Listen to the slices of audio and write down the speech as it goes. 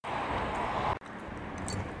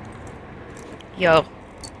Yo,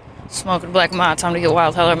 smoking black mind, time to get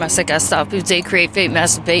wild. Holler at my sick ass stop. Who's day create fate,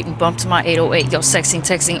 masturbate, and bump to my 808. Yo, sexing,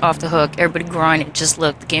 texting, off the hook. Everybody grinding. Just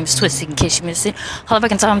look, the game's twisted in case you missed it. Holler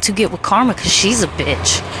back in time to get with karma, cause she's a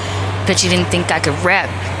bitch. Bet you didn't think I could rap.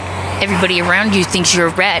 Everybody around you thinks you're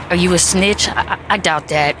a rat. Are you a snitch? I doubt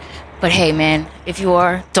that. But hey, man, if you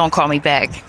are, don't call me back.